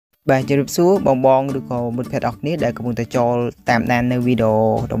Bà chơi số bong bong được có một pet đọc nít để có một tay cho tạm đàn nơi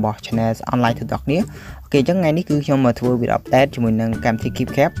video đồng bọc channel online thực đọc nít. Ok chẳng ngay ní cứ cho mà thua video update cho mình nâng cam thi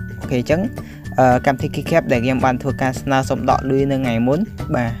Clipclaps. Ok chẳng cam thi Clipclaps để game ban thua ca sna xong đọ lưới nơi ngày muốn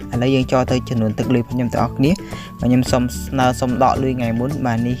bà lấy dân cho tới chân nguồn thực lưới nhầm đọc nít mà nhầm xong sna xong đọ lưới ngày muốn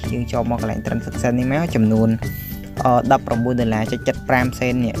bà ní dân cho một cái lệnh trần thực sản đi máu chầm nguồn đập đồng buôn là cho chất pram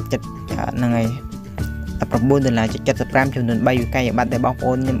sen nhẹ chất ngày tập buôn là chất pram cho nên bay cây bạn để bóc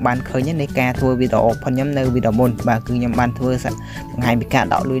ôn nhưng ban khơi nhất này ca thua video phần nhóm nơi video môn bà cứ nhầm ban thua sẽ ngày bị cả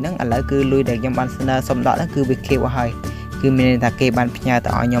đọ lưới nắng ở lại cứ lưới để nhầm ban xong đọ nó cứ bị kêu hơi cứ mình ta kê ban nhà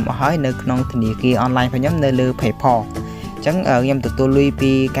tạo nhầm hỏi nơi non thì kia online phần nhóm nơi lừa PayPal chẳng ở nhầm tụi tôi lưới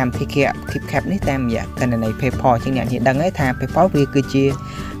pi cam thi Clipclaps nít tam dạ cái này PayPal chẳng hạn hiện đang ấy thà PayPal vì cứ chia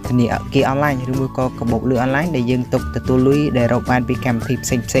thì ở kia online thì mua có bộ lưới online để dân tục tụi tôi lưới để rồi ban pi cam thi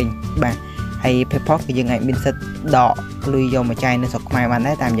xinh bà hay PayPal thì dân ngày mình sẽ đọ lùi vô mà chai nó sọc mai bạn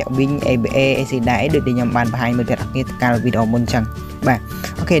ấy tạm dạng pin ACLEDA được để nhầm bàn và 20 đặc biệt cao video môn chẳng bà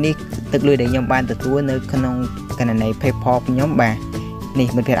ok đi tự lùi để nhầm bàn từ túi nơi cái này PayPal nhóm bà nè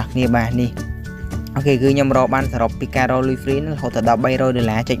mình phải đặc biệt bà nè ok cứ nhầm rồi ban sẽ đọc picaro lùi free nó hỗ trợ đọc bay rồi để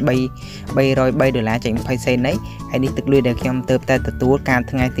lá chạy bay rồi bay để lá chạy một phay sen đấy hay đi tự lùi để nhầm từ tay từ túi can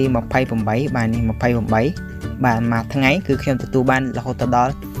thằng ngày thì một phay bằng 7 bà này một phay bằng 7 bà mà thằng ấy cứ nhầm từ túi ban là hỗ trợ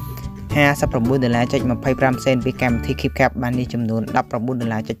đó $59ចុច25 សេនពីកម្មវិធី Clipclaps បាននេះចំនួន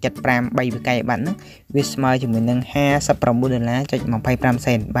$19ចុច75 3វិក័យបានហ្នឹងវាស្មើជាមួយនឹង$59ចុច25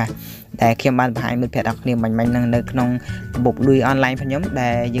សេនបាទតែខ្ញុំបានបង្ហាញមិត្តភ័ក្តិអរគ្នាមិញហ្នឹងនៅក្នុងកាបូបលុយ online ផងខ្ញុំដែ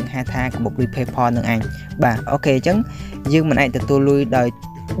លយើងហៅថាកាបូបលុយ PayPal នឹងឯងបាទអូខេអញ្ចឹងយើងមិនអាចទទួលលុយដោ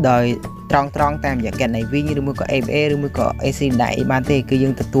យត្រង់តាមរយៈកណីវិញឬមួយក៏ ABA ឬមួយក៏ ACLEDA បានទេគឺយើ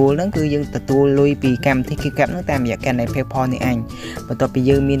ងទទួលហ្នឹងគឺយើងទទួលលុយពីកម្មវិធី Clipclaps ហ្នឹងតាមរយៈកណី PayPal នេះឯងបន្ទាប់ពី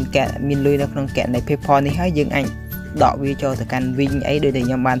យើងមានលុយនៅក្នុងកណី PayPal នេះហើយយើងអាចដកវាចូលទៅកាន់វិញអីដូចតែ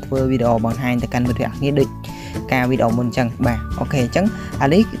ខ្ញុំបានធ្វើវីដេអូបង្ហាញទៅកាន់មិត្តភ័ក្តិគ្នាដូចការវីដេអូមុនអញ្ចឹងបាទអូខេអញ្ចឹងឥ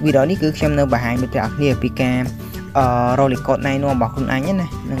ឡូវវីដេអូនេះគឺខ្ញុំនៅបង្ហាញមិត្តភ័ក្តិគ្នាពីការរលីកូតណែនាំរបស់ខ្លួនឯងណា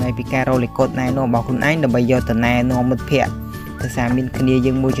ហ្នឹងហើយពីការរលីកូតណែនាំរបស់ខ្លួនឯងដើម្បីយកទៅណែនាំមិត្តភ័ក្តិតែសារមានគ្នា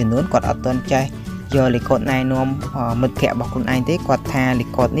យើងមួយចំនួនគាត់អត់ទាន់ចេះយកលីកូតណែនាំមិត្តភ័ក្តិរបស់ខ្លួនឯងទេគាត់ថាលី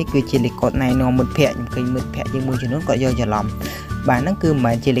កូតនេះគឺជាលីកូតណែនាំមិត្តភ័ក្តិខ្ញុំឃើញមិត្តភ័ក្តិយើងមួយចំនួនគាត់យកច្រឡំបាទហ្នឹងគឺមិន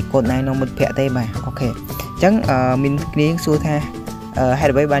មែនជាលីកូតណែនាំមិត្តភ័ក្តិទេបាទអូខេអញ្ចឹងមានគ្នាសួរថាហេ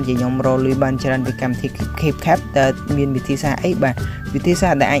តុអ្វីបានជាខ្ញុំរកលុយបានច្រើនពីកម្មវិធី Clipclaps តើមានវិធីសាស្ត្រអីបាទវិធីសា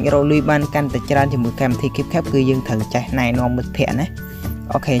ស្ត្រដែលអាចរកលុយបានកាន់តែច្រើនជាមួយកម្មវិធី Clipclaps គឺយើងត្រូវចេះណែនាំមិត្តភ័ក្តិណា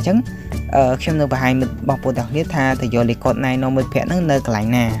អូខេអញ្ចឹងខ្ញុំនៅបង្ហាញមិត្តបងប្អូនទាំងគ្នាថាទៅយកលីកូតណែនាំមិត្តភ័ក្តិហ្នឹងនៅកន្លែង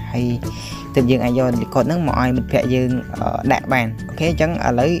ណាហើយទើបយើងអាចយកលីកូតហ្នឹងមកឲ្យមិត្តភ័ក្តិយើងដាក់បានអូខេអញ្ចឹងឥ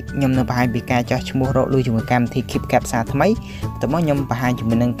ឡូវខ្ញុំនៅបង្ហាញពីការចោះឈ្មោះរកលុយជាមួយកម្មវិធី Clipclaps សារថ្មីបន្ទាប់មកខ្ញុំបង្ហាញជា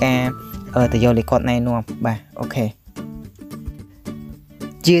មួយនឹងការទៅយកលីកូតណែនាំបាទអូខេ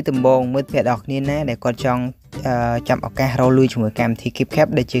ជាដំបូងមិត្តភ័ក្តិរបស់គ្នាណាដែលគាត់ចង់ចាំឱកាសរកលុយជាមួយកម្មវិធី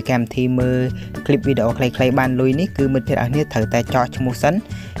Clipclaps ដែលជាកម្មវិធីមើល clip វីដេអូខ្លីៗបានលុយនេះគឺមិត្តភ័ក្តិរបស់គ្នាត្រូវតែចោះឈ្មោះសិន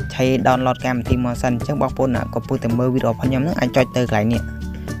ហើយ download កម្មវិធីមកសិនអញ្ចឹងបងប្អូនក៏ពុះតែមើលវីដេអូរបស់ខ្ញុំហ្នឹងអាចចុចទៅកន្លែងនេះ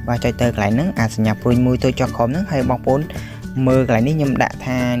បាទចុចទៅកន្លែងហ្នឹងអាសញ្ញាព្រួយមួយទៅចុះក្រោមហ្នឹងហើយបងប្អូនមើលកន្លែងនេះខ្ញុំដាក់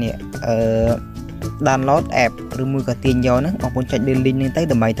ថានេះdownload app ឬមួយក៏ទាញយកហ្នឹងបងប្អូនចុចលើ link ហ្នឹងទៅ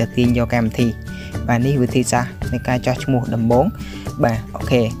ដើម្បីទៅទាញយកកម្មវិធីបាទនេះវិធីសាស្ត្រនៃការចោះឈ្មោះដំបូងបាទអូ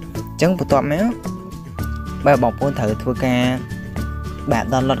ខេអញ្ចឹងបន្ទាប់មកបាទបងប្អូនត្រូវធ្វើការបាទ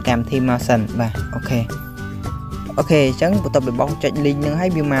download កម្មវិធីមកសិនបាទអូខេអញ្ចឹងបន្ទាប់ពីបងចុច link ហ្នឹងហើយ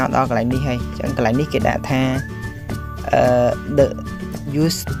វាមកដល់កន្លែងនេះហើយអញ្ចឹងកន្លែងនេះគេដាក់ថាthe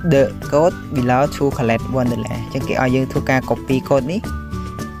use the code below to collect $1 អញ្ចឹងគេឲ្យយើងធ្វើការ copy code នេះ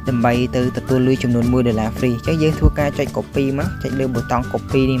ដើម្បីទៅទទួលលុយចំនួន$1 free អញ្ចឹងយើងធ្វើការចុច copy មកចុចលើប៊ូតុង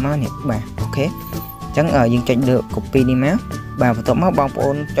copy នេះមកនេះបាទអូខេអញ្ចឹងយើងចុចលើ copy នេះមកបាទបន្ទាប់មកបងប្អូ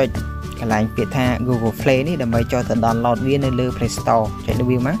នចុចកន្លែងពាក្យថា Google Play នេះដើម្បីចូលទៅ download វានៅលើ Play Store ចុចលើ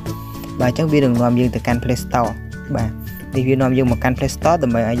វាមកបាទអញ្ចឹងវានឹងនាំយើងទៅកាន់ Play Store បាទនេះវានាំយើងមកកាន់ Play Store ដើ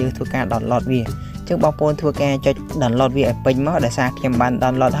ម្បីឲ្យយើងធ្វើការ download វាអញ្ចឹងបងប្អូនធ្វើការចុច download វាឲ្យពេញមកដោយសារខ្ញុំបាន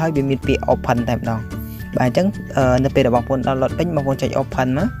download ហើយវាមានពាក្យ open តែម្ដងបាទអញ្ចឹងនៅពេលដែលបងប្អូន download ពេញបងប្អូនចុច open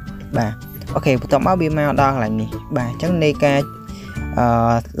មកបាទអូខេបន្ទាប់មកវាមកដល់កន្លែងនេះបាទអញ្ចឹងនៃការ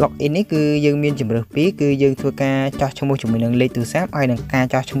login នេះគឺយើងមានជម្រើសពីរគឺយើងធ្វើការចោះឈ្មោះជាមួយនឹងលេខទូរស័ព្ទហើយនឹងការ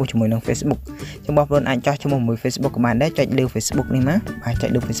ចោះឈ្មោះជាមួយនឹង Facebook អញ្ចឹងបងប្អូនអាចចោះឈ្មោះជាមួយ Facebook ក៏បានដែរចុចលើ Facebook នេះមកបាទចុច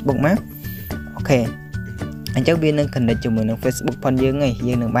លើ Facebook មកអូខេអញ្ចឹងវានឹង connect ជាមួយនឹង Facebook ផងយើងហើយ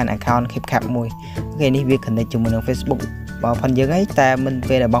យើងនឹងបាន account Clipclaps មួយអូខេនេះវា connect ជាមួយនឹង Facebook ផងយើងហើយតែមិន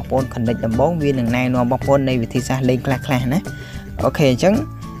ពេលដែលបងប្អូន connect ដំបូងវានឹងណែនាំបងប្អូននៃវិធីសាស្ត្រលេងខ្លះណាអូខេអញ្ចឹង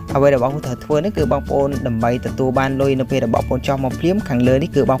អ្វីដែលបងប្អូនត្រូវធ្វើនេះគឺបងប្អូនដើម្បីទទួលបានលុយនៅពេលដែលបងប្អូនចោះមកភ្លាមខាងលើនេះ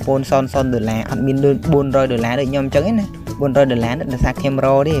គឺបងប្អូន$0 អត់មាន$400ដូចខ្ញុំអញ្ចឹងណា $400នៅសារខ្ញុំរ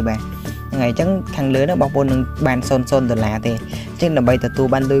ទេបាទថ្ងៃអញ្ចឹងខាងលើនោះបងប្អូននឹងបាន$00ទេអញ្ចឹងដើម្បីទទួល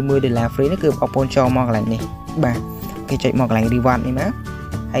បានលុយ$1 free នេះគឺបងប្អូនចូលមកកន្លែងនេះបាទគេចុចមកកន្លែង reward នេះមក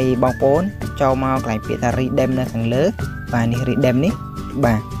ហើយបងប្អូនចូលមកកន្លែងពាក្យថា redeem នៅខាងលើបាទនេះ redeem នេះ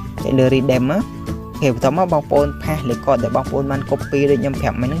បាទចុចលើ redeem មកគេបន្តមកបងប្អូនផាសលេខកូដដែលបងប្អូនបាន copy ដូចខ្ញុំប្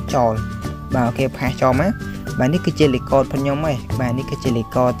រាប់មិញហ្នឹងចូលបាទអូខេផាសចូលមកបាទនេះគឺជាលេខកូដផងខ្ញុំហ៎បាទនេះគឺជាលេខ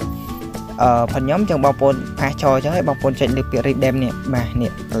កូដផងខ្ញុំចឹងបងប្អូនផាសចូលចឹងហើយបងប្អូនចុចលើពាក្យ redeem នេះបាទ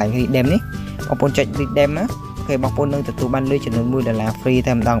នេះកន្លែង redeem នេះបងប្អូនចុច redeem មកអូខេបងប្អូននឹងទទួលបានលុយចំនួន$1 free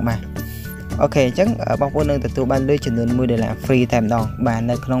តែម្ដងបាទអូខេអញ្ចឹងបងប្អូននឹងទទួលបានលុយចំនួន$1 free តែម្ដងបាទ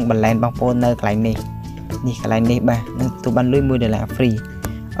នៅក្នុង balance បងប្អូននៅកន្លែងនេះកន្លែងនេះបាទនឹងទទួលបានលុយ$1 free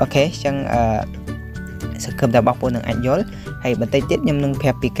អូខេអញ្ចឹងសង្ឃឹមថាបងប្អូននឹងអាចយល់ហើយបន្តិចទៀតខ្ញុំនឹងប្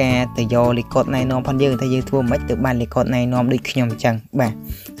រាប់ពីការទៅយកលេខកូដណែនាំផងយើងថាយើងធ្វើមិនទៅបានលេខកូដណែនាំដូចខ្ញុំអញ្ចឹងបាទ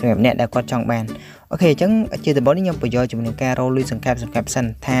សម្រាប់អ្នកដែលគាត់ចង់បានអូខេអញ្ចឹងជាដំបូងនេះខ្ញុំបញ្យល់ជាមួយនឹងការរកលុយសង្កាត់សិន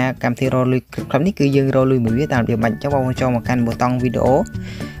ថាកម្មវិធីរកលុយក្រុមនេះគឺយើងរកលុយមួយវាតាមរបៀបបាច់អញ្ចឹងបងប្អូនចូលមកកាន់ប៊ូតុងវីដេអូ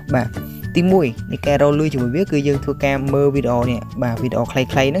បាទទី1នៃការរកលុយជាមួយវាគឺយើងធ្វើការមើលវីដេអូនេះបាទវីដេអូខ្លីៗ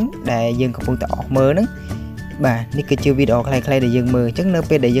ហ្នឹងដែលយើងកំពុងតែអស់មើលហ្នឹងបាទនេះគឺជាវីដេអូខ្លីៗដែលយើងមើលអញ្ចឹងនៅ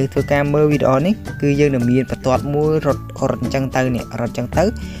ពេលដែលយើងធ្វើការមើលវីដេអូនេះគឺយើងនឹងមានបន្ទាត់មួយរត់អញ្ចឹងទៅនេះរត់អញ្ចឹងទៅ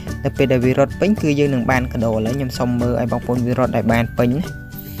នៅពេលដែលវារត់ពេញគឺយើងនឹងបានកាដូឥឡូវខ្ញុំសុំមើលឲ្យបងប្អូនវារត់ឲ្យបានពេញណា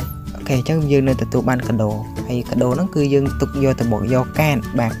អូខេអញ្ចឹងយើងនឹងទទួលបានកាដូហើយកាដូហ្នឹងគឺយើងទុកយកទៅមកយកកាន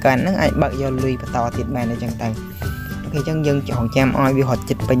បាទកានហ្នឹងអាចបើកយកលុយបន្តទៀតបានអញ្ចឹងទៅអូខេអញ្ចឹងយើងចងចាំឲ្យវារត់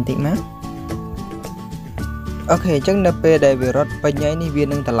ចិត្តពេញតិចមកអូខេអញ្ចឹងនៅពេលដែលវារត់ពេញហើយនេះវា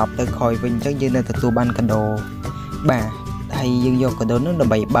នឹងត្រឡប់ទៅក្រោយវិញអញ្ចឹងយើងនឹងទទួលបានកាដូបាទហើយយើងយកកាដូនោះដើ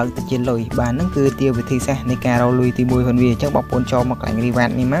ម្បីបើកទៅជាលុយបាទហ្នឹងគឺជាវិធីសាស្ត្រនៃការរកលុយទី1ផងវាអញ្ចឹងបងប្អូនចូលមកកន្លែង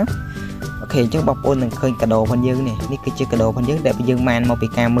reward នេះមកអូខេអញ្ចឹងបងប្អូននឹងឃើញកាដូផងយើងនេះគឺជាកាដូផងយើងដែលយើងបានមកពី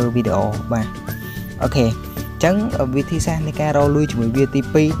ការមើលវីដេអូបាទអូខេអញ្ចឹងវិធីសាស្ត្រនៃការរកលុយជាមួយវាទី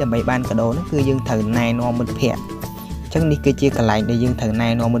2ដើម្បីបានកាដូនោះគឺយើងត្រូវណែនាំមិត្តភ័ក្តិអញ្ចឹងនេះគឺជាកន្លែងដែលយើងត្រូវណែ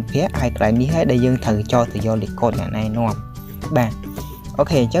នាំមិត្តភ័ក្តិហើយកន្លែងនេះហើយដែលយើងត្រូវចោលទៅយកលេខកូដអ្នកណែនាំបាទអូ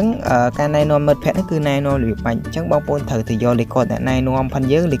ខេអញ្ចឹងការណែនាំមិត្តភ័ក្តិនេះគឺណែនាំរបៀបបាច់អញ្ចឹងបងប្អូនត្រូវទៅយកលេខកូដអ្នកណែនាំផង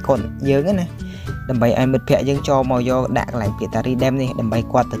យើងលេខកូដយើងណាដើម្បីឲ្យមិត្តភ័ក្តិយើងចូលមកយកដាក់កន្លែងពាក្យតា redeem នេះដើម្បី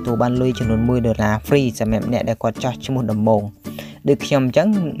គាត់ទទួលបានលុយចំនួន$1 free សម្រាប់អ្នកដែលគាត់ចោះឈ្មោះដំបូងដូចខ្ញុំអញ្ចឹង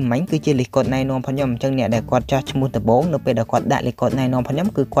មិញគឺជាលេខកូដណែនាំផងខ្ញុំអញ្ចឹងអ្នកដែលគាត់ចោះឈ្មោះដំបូងនៅពេលដែលគាត់ដាក់លេខកូដណែនាំផងខ្ញុំ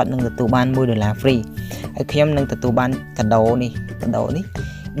គឺគាត់នឹងទទួលបាន$1 free ហើយខ្ញុំនឹងទទួលបានកាដូនេះ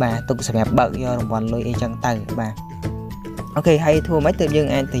បាទទុកសម្រាប់បើកយករង្វាន់លុយអីចឹងទៅបាទអូខេហើយធ្វើម៉េចទើបយើង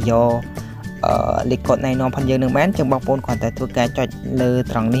អាចទៅយកលេខកូដណែនាំផងយើងនឹងបានចឹងបងប្អូនគ្រាន់តែធ្វើការចុចលើ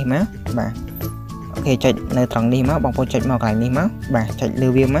ត្រង់នេះមកបាទអូខេចុចនៅត្រង់នេះមកបងប្អូនចុចមកកន្លែងនេះមកបាទចុចលើ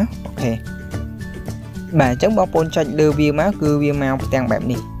វាមកអូខេបាទអញ្ចឹងបងប្អូនចុចលើវាមកគឺវាមកផ្ទាំងបែប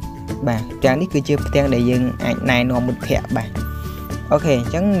នេះបាទផ្ទាំងនេះគឺជាផ្ទាំងដែលយើងអាចណែនាំមិត្តភ័ក្តិបាទអូខេអ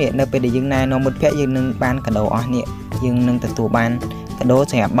ញ្ចឹងនេះនៅពេលដែលយើងណែនាំមិត្តភ័ក្តិយើងនឹងបានកាដូអស់នេះយើងនឹងទទួលបានកាដូ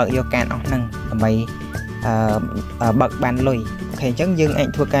សម្រាប់បើកយកកានអស់ហ្នឹងដើម្បីបើកបានលុយអូខេអញ្ចឹងយើងអាច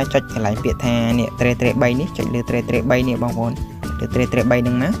ធ្វើការចុចកន្លែងពាក្យថានេះត្រេ3នេះចុចលើត្រេ3នេះបងប្អូនលើត្រេ3ហ្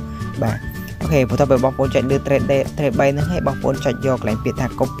នឹងណាបាទអូខេបន្ទាប់ពីបងប្អូនចុចលើត្រេ3ហ្នឹងហើយបងប្អូនចុចយកកន្លែងពាក្យថា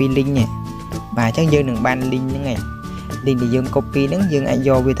copy link នេះបាទអញ្ចឹងយើងនឹងបាន link ហ្នឹងឯង link ដែលយើង copy ហ្នឹងយើងអាចយ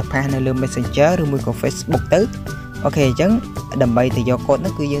កវាទៅផាសនៅលើ Messenger ឬមួយក៏ Facebook ទៅអូខេអញ្ចឹងដើម្បីទៅយកកូដហ្នឹ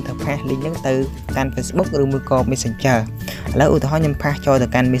ងគឺយើងត្រូវផាស link ហ្នឹងទៅកាន់ Facebook ឬមួយក៏ Messenger ឥឡូវឧទាហរណ៍ខ្ញុំផាសចូលទៅ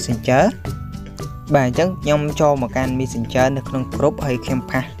កាន់ Messenger បាទអញ្ចឹងខ្ញុំចូលមកកាន់ Messenger នៅក្នុង group ហើយខ្ញុំ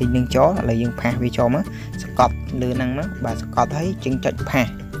ផាស link ហ្នឹងចូលឥឡូវយើងផាសវាចូលមកសកត់លើហ្នឹងមកបាទសកត់ហើយយើងចុចផាស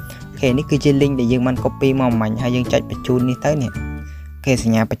អូខេនេះគឺជា link ដែលយើងបាន copy មកមិញហើយយើងចុចបញ្ជូននេះទៅនេះគេស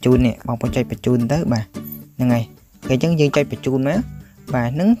ញ្ញាបញ្ជូននេះបងប្អូនចុចបញ្ជូនទៅបាទហ្នឹងហើយគេអញ្ចឹងយើងចុចបញ្ជូនមកបាទ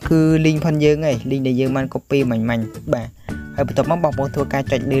ហ្នឹងគឺ link ផងយើងហើយ link ដែលយើងបាន copy មិញបាទហើយបន្ទាប់មកបងប្អូនធ្វើការ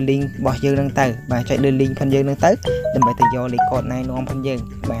ចុចលើ link របស់យើងហ្នឹងទៅបាទចុចលើ link ផងយើងហ្នឹងទៅដើម្បីទៅយកលេខកូដណែនាំផងយើង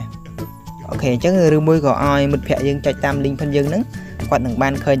បាទអូខេអញ្ចឹងឬមួយក៏ឲ្យមិត្តភ័ក្តិយើងចុចតាម link ផងយើងហ្នឹងគាត់នឹងបា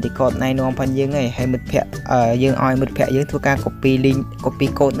នឃើញលេខកូដណែនាំផងយើងហើយមិត្តភ័ក្តិយើងឲ្យមិត្តភ័ក្តិយើងធ្វើការ copy link copy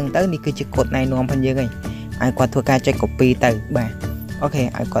កូដហ្នឹងទៅនេះគឺជាកូដណែនាំផងយើងហើយឲ្យគាត់ធ្វើការចុច copy ទៅបាទអូខេ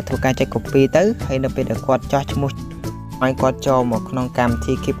ឲ្យគាត់ធ្វើការចុច copy ទៅហើយនៅពេលដែលគាត់ចោះឈ្មោះឲ្យគាត់ចូលមកក្នុងកម្មវិ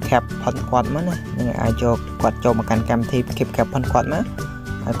ធី Clipclaps ផុនគាត់មកណានឹងឲ្យចូលគាត់ចូលមកកាន់កម្មវិធី Clipclaps ផុនគាត់មក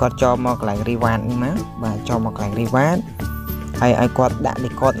ឲ្យគាត់ចូលមកកន្លែង reward នេះមកបាទចូលមកកន្លែង reward ហើយឲ្យគាត់ដាក់លេ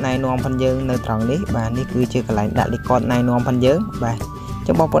ខកូដណែនាំផងយើងនៅត្រង់នេះបាទនេះគឺជាកន្លែងដាក់លេខកូដណែនាំផងយើងបាទអញ្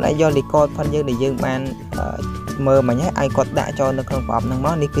ចឹងបងប្អូនអាចយកលេខកូដផងយើងដែលយើងបានមើលមិញឲ្យគាត់ដាក់ចូលនៅក្នុងប្រអប់ហ្នឹងម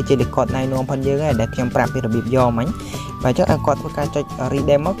កនេះគឺជាលេខកូដណែនាំផងយើងហើយដែលខ្ញុំប្រាប់ពីរបៀបយកមិញបាទអញ្ចឹងឲ្យគាត់ធ្វើការចុច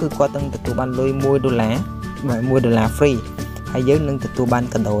redeem មកគឺគាត់នឹងទទួលបានលុយ$1បាទ$1 free ហើយយើងនឹងទទួលបាន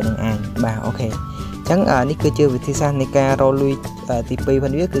កាដូនឹងឯងបាទអូខេអ chẳng ní cứ chưa vì thì sao ní ca rồi lui thì pi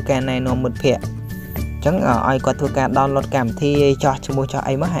phần viết cứ ca này nó một phẹ chẳng ai quạt thua ca download cảm thi cho mua cho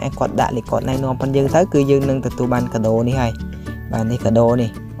ai mất hay quạt đại lịch quạt này nó phần dương tới cứ dương nâng từ tụ ban cả đồ ní hay bàn đi cả đồ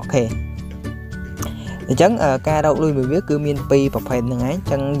này ok chẳng ca đâu lui mình viết cứ miên pi và phải nâng ấy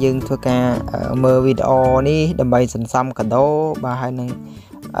chẳng dương thua ca mơ video ní đầm bay sẵn xong cả đồ bà hai nâng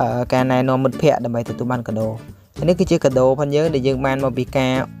ca này nó một phẹ đầm bay từ tụ ban cả đồ nếu cứ chưa cả đồ phần nhớ để dương ban mà bị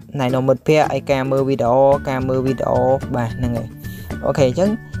ca này nó một phẹ ai ca mơ video bà nâng ấy ok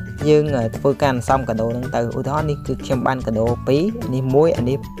chẳng dương phơi can xong cả đồ nâng từ ủi đó đi cứ xem ban cả đồ pí đi muối anh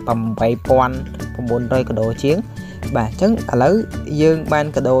đi bầm bậy pon bầm bồn rơi cả đồ chiến bà chấn lấy dương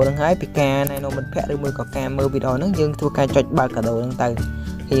ban cả đồ nâng hái pika này nó mình phép được 10 có ca mơ video nó dương thua ca chọi ba cả đồ nâng từ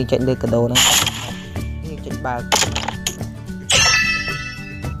khi dương chạy được cả đồ nâng dương chạy ba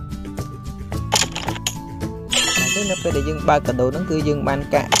chứ nó phải để dương ba cả đồ nó cứ dương ban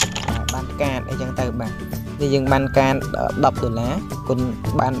cả để chẳng từ bà thì dương ban can đập từ lá còn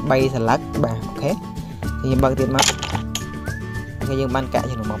ban bay xà lắc bà ok thì bằng tiền mắt cái dương ban cả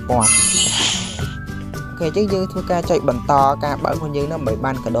cho nó màu bọt ok chứ dương thua ca chạy bẩn to ca bẩn con dương nó bị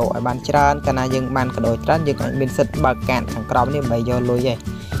ban cả đồ ở ban trơn ca na dương ban cả đồ trơn dương ảnh bên sật bạc cạn thằng cọp nên bày do lôi vậy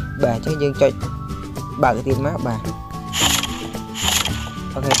bà chứ dương chạy bạc cái tiền mắt bà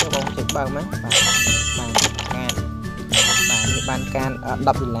ok chứ bóng chạy bạc mắt bà ban can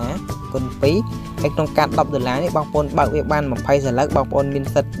đập từ lá còn phí cái trong can đập từ lá này băng pôn bạc việc ban mà phay giờ lắc băng pôn min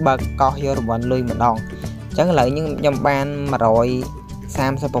sật bạc co vô rồi vẫn lùi mà đòn chẳng lợi nhưng nhầm ban mà rồi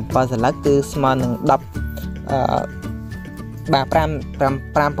sam sẽ bồng giờ lắc từ smart đập bà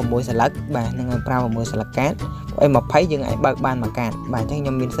pram mùi giờ lắc bà nên pram mùi giờ lắc cát em mà thấy dừng ai bạc ban mà cạn bà chắc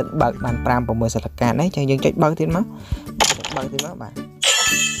nhầm min sật bạc ban pram mùi giờ lắc cát đấy chẳng dừng chết bạc tiếng máu bà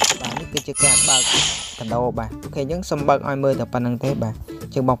nó cứ chưa cạn bạc cả đồ bà ok những xâm bạc ai mơ tập pan năng thế bà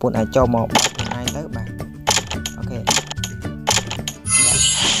chứ bọc bùn ai cho một ai tới bà ok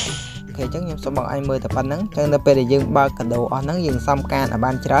ok chắc nhầm xâm bạc ai mơ tập pan nắng chân đợt để dương ba cả đồ ở nắng dương xăm can ở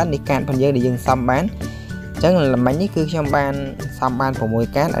ban trái đi can phần dương để dương xăm bán chắc là mấy ní cứ trong ban xăm ban của mùi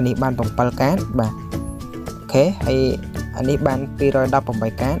cát anh đi ban bằng pal cát bà ok hay anh đi ban piroi đập bằng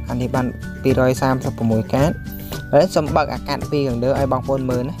bài cát anh đi ban piroi sam sắp của mùi cát đấy xâm bạc à cạn pi gần đỡ ai bằng phone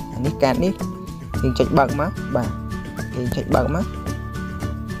mơ này anh đi cạn đi dương chạy bạc má bà dương chạy bạc má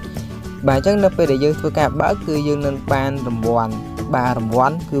bà chắc nó phải để dương thua cả bác cứ dương nên ban rầm vòn bà rầm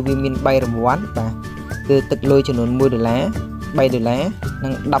vón cứ viên miên bay rầm vón bà cứ tịch lôi cho nó mua được lá bay được lá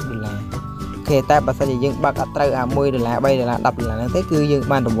năng đập được lá ok ta bà sẽ để dương bác trâu à mua được lá bay được lá đập được lá thế cứ dương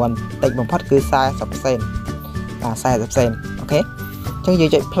ban rầm vòn tịch bằng phát cứ sai sập sen sai sập sen ok chắc dương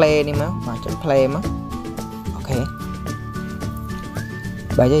chạy play đi má bà chạy play má ok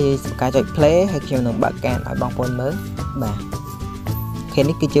bà cho gì cả chạy play hay kêu nó bạc cạn ở băng phone mới bà khi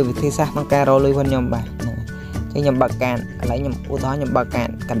nick chưa việc thi sát nó caro lui bên nhom bà cho nhầm bạc cạn lấy nhầm ô đó nhầm bạc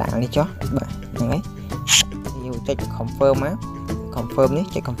cạn cả đạn đi chó bà đấy nhiều chạy confirm á confirm ní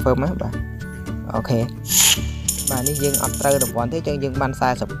chạy confirm á bà ok bà đi dương after được bọn thế chân dương ban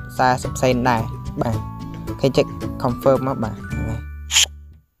xa sập sen đài bà khi chạy confirm á bà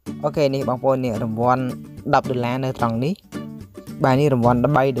ok ní băng phone nè đồng bọn đập được lá nơi tròn ní bà ní rầm vòn đã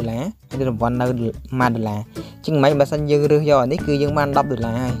bay được lá hay rầm vòn nơi mà được lá chừng mấy bà xanh dương rương giò ní cứ dương man đập được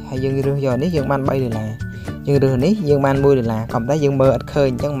lá hay dương rương giò ní dương man bay được lá dương rương ní dương man mua được lá còn thấy dương mơ ắt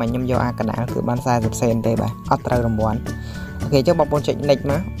khơi chẳng mà nhâm do a cả đá cứ ban sai dập sen tê bà after rầm vòn ok chắc bọc bồn chạy nạch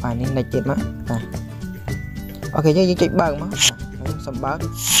má bà ní nạch chết má ok chắc dương chạy bằng má xong bác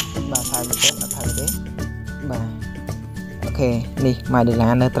bà sai dập sen thay thế bà ok nè mà được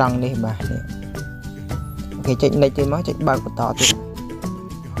lá nơi trăng đi bà ok chạy này chơi máu chạy bạc của tỏ thì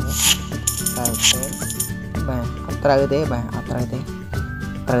bà trâu thế bà trâu thế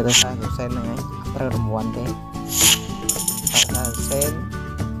sai một sen này trâu đồng one thế sen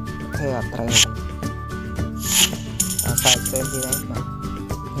theo trâu sai sen thì đấy bà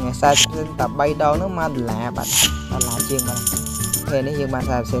ngày sai sen tập bay đâu nó mà lạ bạn là chiên bà ok nếu như bà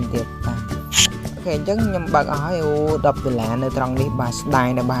sai sen thiệt ok chắc nhầm bạc hỏi đập từ lạ nơi trong đi bà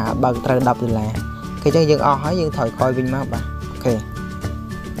đài này bà bạc trâu đập từ lạ cái chân dương o hỏi dương thời coi vinh má bà ok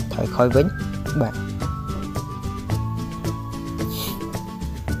thời coi vinh bà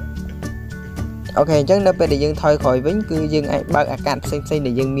ok chắc nó để dương thôi khỏi vĩnh cứ dương ai bác à cạn xem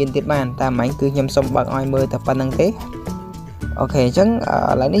để dương miên tiết bàn ta máy cứ nhầm xong bác oi mơ tập văn năng thế ok chắc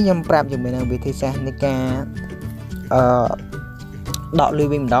lại nếu nhầm prap cho mình bị thi xa nên ca đọ lưu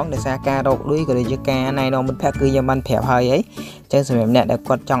bình đón để xa ca đọc lưới của để ca này nó mình phải cứ nhầm ban thẹp hơi ấy chân sự mẹ đã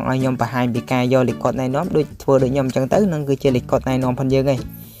quật trong ai nhom và hai bị ca do lịch cột này nó đôi vừa được nhầm chẳng tới nâng cứ chơi lịch cột này nó phần dương này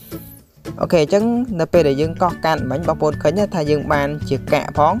ok chắc np để dương có can bánh bọc bột khởi nhất thay dương ban chỉ cạ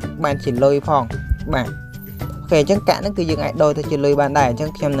phóng ban chỉ lôi phong បាទអូខេអញ្ចឹងកាក់ហ្នឹងគឺយើងអាចដូរទៅជាលុយបានដែរអញ្ចឹង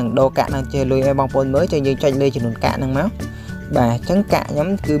ខ្ញុំនឹងដូរកាក់ហ្នឹងជាលុយឲ្យបងប្អូនមើលចឹងយើងចុចលើចំនួនកាក់ហ្នឹងមកបាទអញ្ចឹងកាក់ខ្ញុំ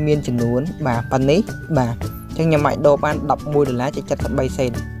គឺមានចំនួនបាទប៉ុណ្នេះបាទអញ្ចឹងខ្ញុំអាចដូរបាន$11.73សេ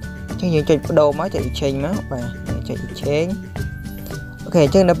នអញ្ចឹងយើងចុចបដូរមកចុច exchange មកបាទចុច exchange អូខេអ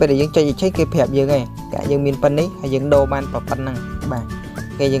ញ្ចឹងនៅពេលដែលយើងចុច exchange គេប្រាប់យើងហើយកាក់យើងមានប៉ុណ្នេះហើយយើងដូរបានប៉ុណ្ណឹងបាទ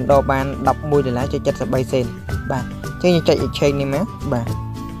គេយើងដូរបាន$11.73សេនបាទអញ្ចឹងយើងចុច exchange នេះមកបាទ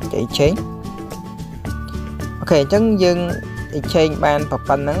ចុច exchange អូខេអញ្ចឹងយើង exchange បាន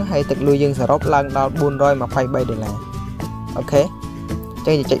ប៉ុណ្ណឹងហើយទឹកលុយយើងសរុបឡើងដល់$423អូខេអញ្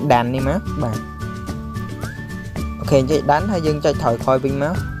ចឹងយើងចុចដាននេះមកបាទអូខេចុចដានហើយយើងចុចថយខយវិញម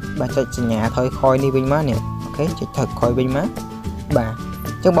កបាទចុចសញ្ញាថយខយនេះវិញមកនេះអូខេចុចថយខយវិញមកបាទ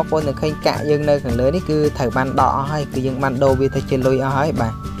អញ្ចឹងបងប្អូននឹងឃើញកាក់យើងនៅខាងលើនេះគឺត្រូវបានដកអស់ហើយគឺយើងបានដូរវាទៅជាលុយអស់ហើយបា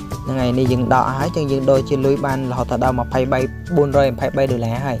ទហ្នឹងហើយនេះយើងដកអស់ហើយអញ្ចឹងយើងដូរជាលុយបានរហូតដល់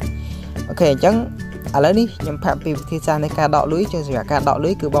$423ហើយអូខេអញ្ចឹងឥឡូវនេះខ្ញុំប្រាប់ពីវិធីសាស្ត្រនៃការដកលុយចឹងសម្រាប់ការដកលុ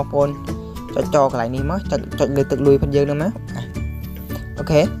យគឺបងប្អូនចុចចកន្លែងនេះមកចុចលើទឹកលុយផងយើងហ្នឹងមកអូ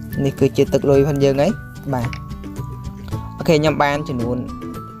ខេនេះគឺជាទឹកលុយផងយើងហើយបាទអូខេខ្ញុំបានចំនួន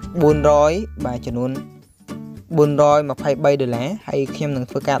400បាទចំនួន$423ហើយខ្ញុំនឹង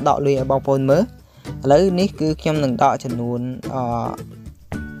ធ្វើការដកលុយឲ្យបងប្អូនមើលឥឡូវនេះគឺខ្ញុំនឹងដកចំនួន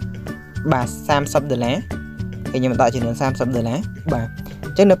បាទ$30ហើយខ្ញុំដកចំនួន$30បាទ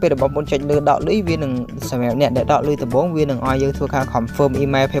អញ្ចឹងនៅពេលបងប្អូនចុចលើដកលុយវានឹងសម្រាប់អ្នកដែលដកលុយដំបូងវានឹងឲ្យយើងធ្វើការ confirm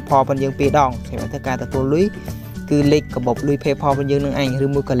email PayPal ផងយើង2ដងសម្រាប់ធ្វើការទទួលលុយគឺលេខកាបូបលុយ PayPal ផងយើងនឹងអញឬ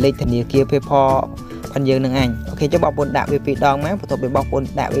មួយក៏លេខធនាគារ PayPal ផងយើងនឹងអញអូខេអញ្ចឹងបងប្អូនដាក់វា2ដងមកបន្ទាប់ពីបងប្អូន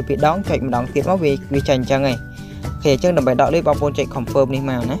ដាក់វា2ដងចុចម្ដងទៀតមកវាចាញ់អញ្ចឹងហីអូខេអញ្ចឹងដើម្បីដកលុយបងប្អូនចុច confirm នេះ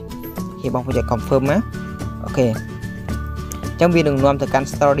មកណាគេបងប្អូនចុច confirm មកអូខេអញ្ចឹងវានឹងនាំទៅកាន់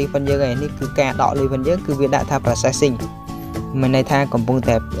story ផងយើងហើយនេះគឺការដកលុយផងយើងគឺវាដាក់ថា processing មានន័យថាកំពុង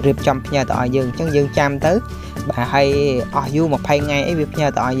តែរៀបចំផ្ញើទៅឲ្យយើងអញ្ចឹងយើងចាំទៅបាទហើយអស់យូរ20ថ្ងៃអីវាផ្ញើ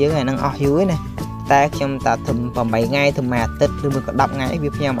ទៅឲ្យយើងហើយនឹងអស់យូរឯណាតែខ្ញុំតាធំ8ថ្ងៃទៅមួយអាទិត្យឬមួយក៏10ថ្ងៃអីវា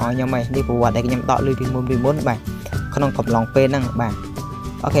ផ្ញើមកឲ្យខ្ញុំហើយនេះប្រវត្តិដែលខ្ញុំដកលុយពីមុនបាទក្នុងកំឡុងពេលហ្នឹងបាទ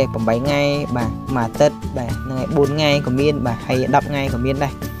អូខេ8ថ្ងៃបាទមួយអាទិត្យបាទហ្នឹងហើយ4ថ្ងៃក៏មានបាទហើយ10ថ្ងៃក៏មានដែ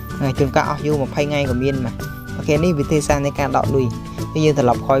រហើយជួនកាលអស់យូរ20ថ្ងៃក៏មានបាទអូខេនេះវិធីសាស្ត្រនៃការដកលុយហើយយើងត្រ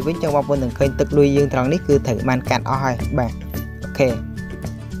ឡប់ក្រោយវិញចឹងបងប្អូននឹងឃើញទឹកលុយយើងត្រង់នេះគឺត្រូវបានកាត់អស់ហើយបាទ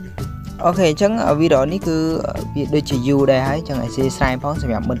អូខេអញ្ចឹងវីដេអូនេះគឺវាដូចជាយូរដែរហើយចឹងឲ្យស្រាយផងស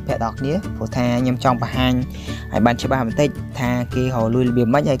ម្រាប់មិត្តភក្តិដល់គ្នាព្រោះថាខ្ញុំចង់បង្ហាញឲ្យបានច្បាស់បន្តិចថាគេរកលុយរបៀប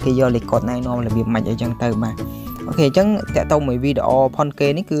ម៉េចហើយគេយកលេខកូដណែនាំរបៀបម៉េចអីចឹងទៅបាទអូខេអញ្ចឹងតើតើមួយវីដេអូផុនគេ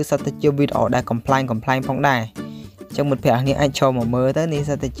នេះគឺសិតតែជាវីដេអូដែល complain ផងដែរអញ្ចឹងមិត្តភក្តិគ្នាអាចចូលមកមើលទៅនេះ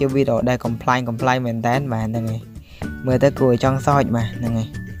សិតតែជាវីដេអូដែល complain មែនតើបាទហ្នឹងហើយមើលទៅគួរឲ្យចង់សើចបាទហ្នឹងហើយ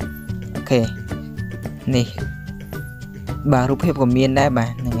អូខេនេះបាទរូបភាពក៏មានដែរបា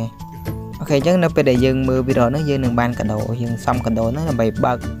ទហ្នឹងហើយអូខេអញ្ចឹងនៅពេលដែលយើងមើលវីដេអូហ្នឹងយើងនឹងបានកាដូយើងសំកាដូហ្នឹងដើម្បី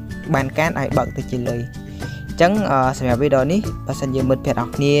បើកបានកាតឲ្យបើកទៅជាលុយអញ្ចឹងសម្រាប់វីដេអូនេះបើសិនយើងមិត្តភក្តិអ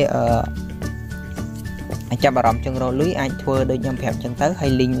ស់គ្នាចាប់អារម្មណ៍ចង់រកលុយអាចធ្វើដូចខ្ញុំប្រាប់អញ្ចឹងទៅហើ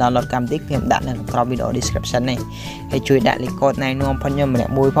យ link download កម្មវិធីខ្ញុំដាក់នៅក្នុងវីដេអូ description នេះហើយជួយដាក់លេខកូដណែនាំផងខ្ញុំម្នា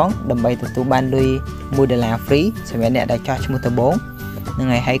ក់មួយផងដើម្បីទទួលបានលុយ$1 free សម្រាប់អ្នកដែលចោះឈ្មោះដំបូងហ្នឹង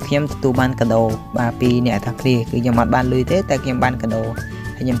ហើយខ្ញុំទទួលបានកាដូបាទពីអ្នកទាំងគ្នាគឺខ្ញុំអត់បានលុយទេតែខ្ញុំបានកាដូ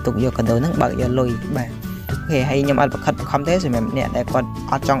ខ្ញុំទុកយកកាដូហ្នឹងបើកយកលុយបាទអូខេហើយខ្ញុំអត់បង្ខិតបង្ខំទេសម្រាប់អ្នកដែលគាត់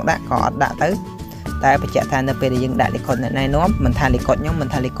អត់ចង់ដាក់ក៏អត់ដាក់ទៅតែបញ្ជាក់ថានៅពេលដែលយើងដាក់លេខកូដណែនាំមិនថាលេខកូដខ្ញុំមិន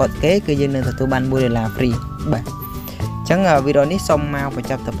ថាលេខកូដគេគឺយើងនឹងទទួលបាន$1 free បាទអញ្ចឹងវីដេអូនេះសូមមកបញ្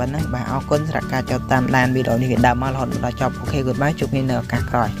ចប់តែប៉ុណ្ណឹងបាទអរគុណសម្រាប់ការចូលតាមដានវីដេអូនេះវាដើមមករហូតដល់ចប់អូខេ goodbye ជួបគ្នានៅឱកាស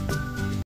ក្រោយ